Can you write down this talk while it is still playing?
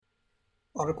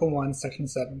Article 1, Section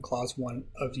 7, Clause 1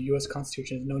 of the U.S.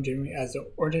 Constitution is known generally as the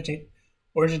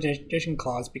Origination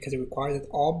Clause because it requires that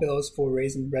all bills for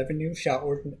raising revenue shall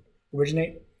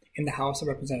originate in the House of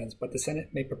Representatives, but the Senate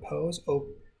may propose or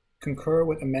concur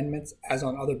with amendments as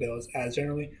on other bills. As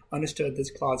generally understood, this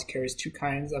clause carries two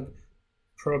kinds of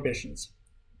prohibitions.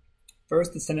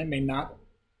 First, the Senate may not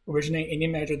originate any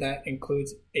measure that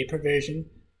includes a provision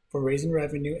for raising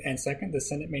revenue, and second, the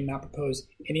Senate may not propose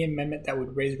any amendment that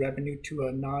would raise revenue to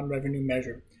a non-revenue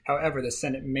measure. However, the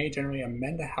Senate may generally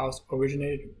amend the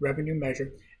House-originated revenue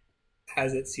measure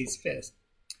as it sees fit.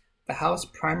 The House's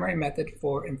primary method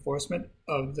for enforcement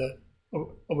of the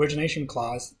origination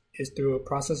clause is through a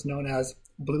process known as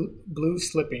blue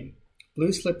slipping.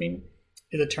 Blue slipping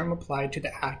is a term applied to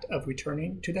the act of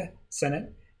returning to the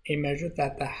Senate a measure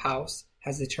that the House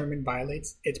has determined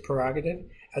violates its prerogative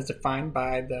as defined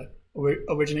by the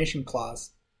origination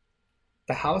clause.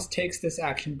 The House takes this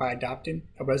action by adopting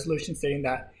a resolution stating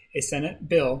that a Senate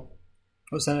bill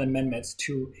or Senate amendments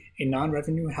to a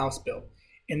non-revenue House bill,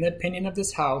 in the opinion of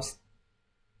this House,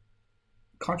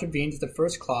 contravenes the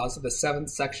first clause of the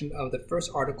 7th section of the first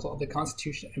article of the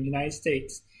Constitution of the United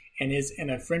States and is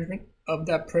an infringement of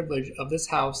that privilege of this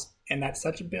House, and that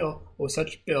such a bill or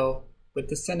such bill with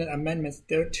the Senate amendments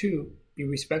thereto be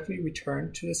respectfully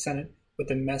returned to the Senate with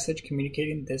a message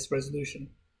communicating this resolution.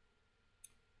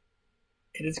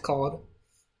 It is called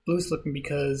blue slipping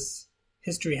because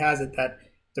history has it that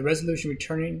the resolution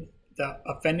returning the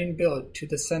offending bill to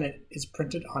the Senate is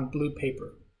printed on blue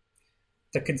paper.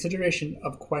 The consideration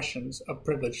of questions of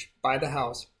privilege by the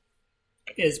House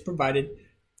is provided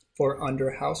for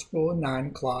under House Rule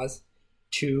 9, Clause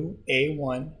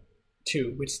 2A1-2,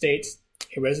 which states,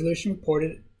 a resolution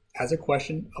reported as a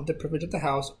question of the privilege of the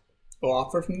House or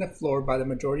offered from the floor by the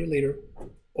majority leader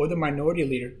or the minority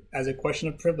leader as a question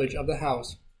of privilege of the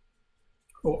House,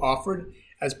 or offered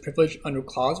as privilege under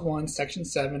Clause 1, Section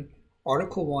 7,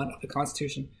 Article 1 of the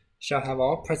Constitution, shall have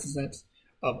all precedence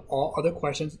of all other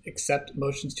questions except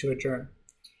motions to adjourn.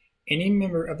 Any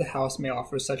member of the House may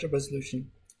offer such a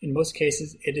resolution. In most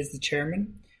cases, it is the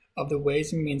chairman of the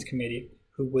Ways and Means Committee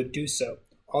who would do so,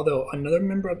 although another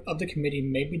member of the committee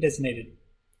may be designated.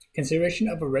 Consideration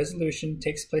of a resolution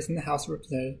takes place in the House of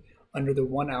Representatives under the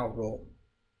 1-hour rule.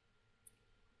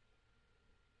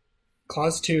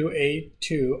 Clause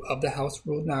 2A2 of the House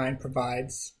Rule 9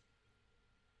 provides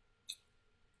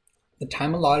the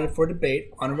time allotted for debate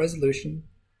on a resolution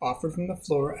offered from the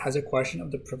floor as a question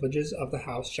of the privileges of the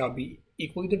House shall be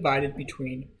equally divided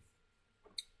between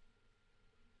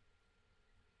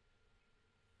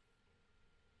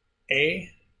A,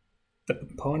 the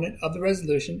proponent of the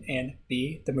resolution, and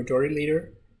B, the majority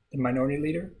leader, the minority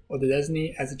leader, or the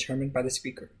designee as determined by the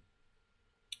Speaker.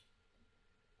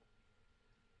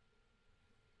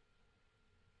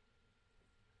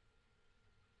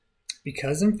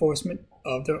 Because enforcement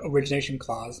of the origination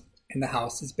clause in the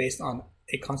House is based on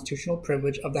a constitutional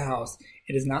privilege of the House,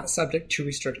 it is not subject to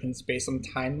restrictions based on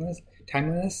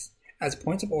timeliness as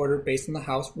points of order based on the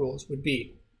House rules would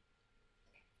be.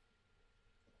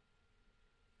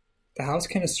 The House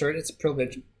can assert its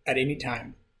privilege at any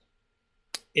time.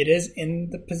 It is in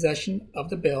the possession of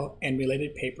the bill and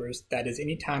related papers, that is,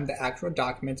 any time the actual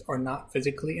documents are not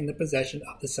physically in the possession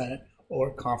of the Senate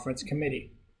or Conference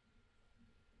Committee.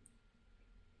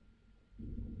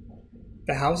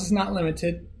 The House is not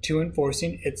limited to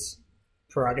enforcing its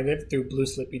prerogative through blue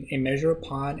slipping, a measure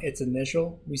upon its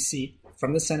initial receipt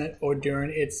from the Senate or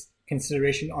during its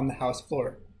consideration on the House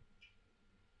floor.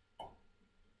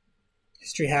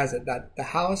 History has it that the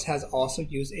House has also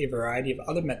used a variety of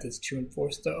other methods to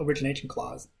enforce the origination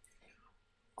clause.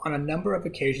 On a number of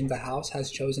occasions, the House has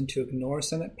chosen to ignore a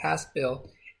Senate-passed bill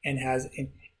and has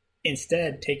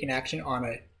instead taken action on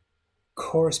a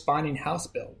corresponding House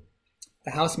bill.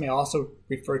 The House may also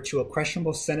refer to a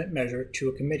questionable Senate measure to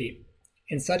a committee.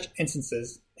 In such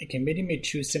instances, a committee may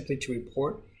choose simply to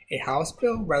report a House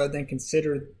bill rather than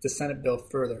consider the Senate bill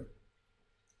further.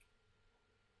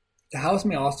 The House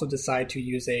may also decide to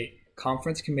use a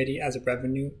conference committee as a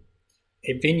venue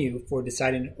for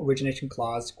deciding origination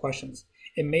clause questions.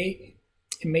 It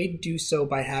may do so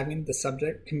by having the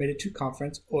subject committed to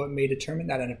conference, or it may determine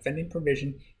that an offending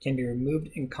provision can be removed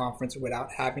in conference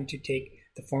without having to take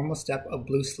the formal step of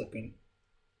blue slipping.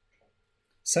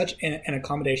 Such an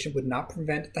accommodation would not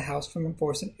prevent the House from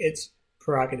enforcing its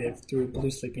prerogative through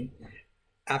blue slipping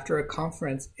after a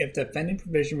conference if the offending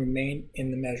provision remained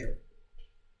in the measure.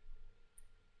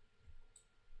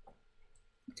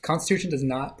 The Constitution does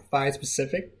not provide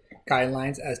specific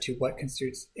guidelines as to what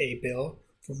constitutes a bill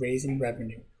for raising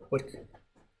revenue. What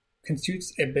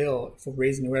constitutes a bill for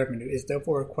raising revenue is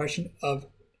therefore a question of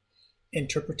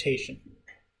interpretation.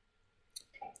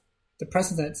 The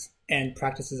precedents and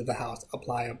practices of the House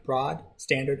apply a broad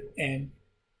standard and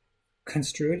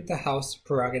construed the House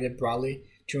prerogative broadly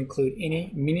to include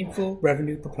any meaningful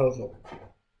revenue proposal.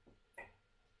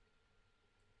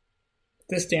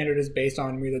 This standard is based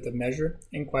on whether the measure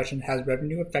in question has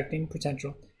revenue-affecting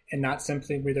potential and not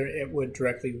simply whether it would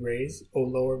directly raise or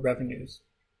lower revenues.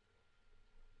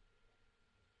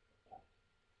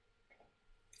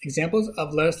 Examples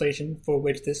of legislation for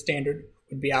which this standard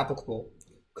would be applicable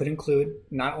could include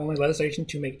not only legislation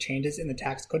to make changes in the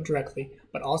tax code directly,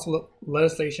 but also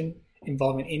legislation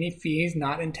involving any fees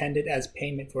not intended as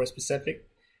payment for a specific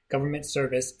government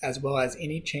service, as well as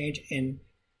any change in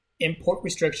import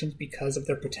restrictions because of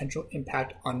their potential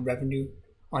impact on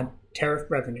tariff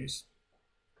revenues.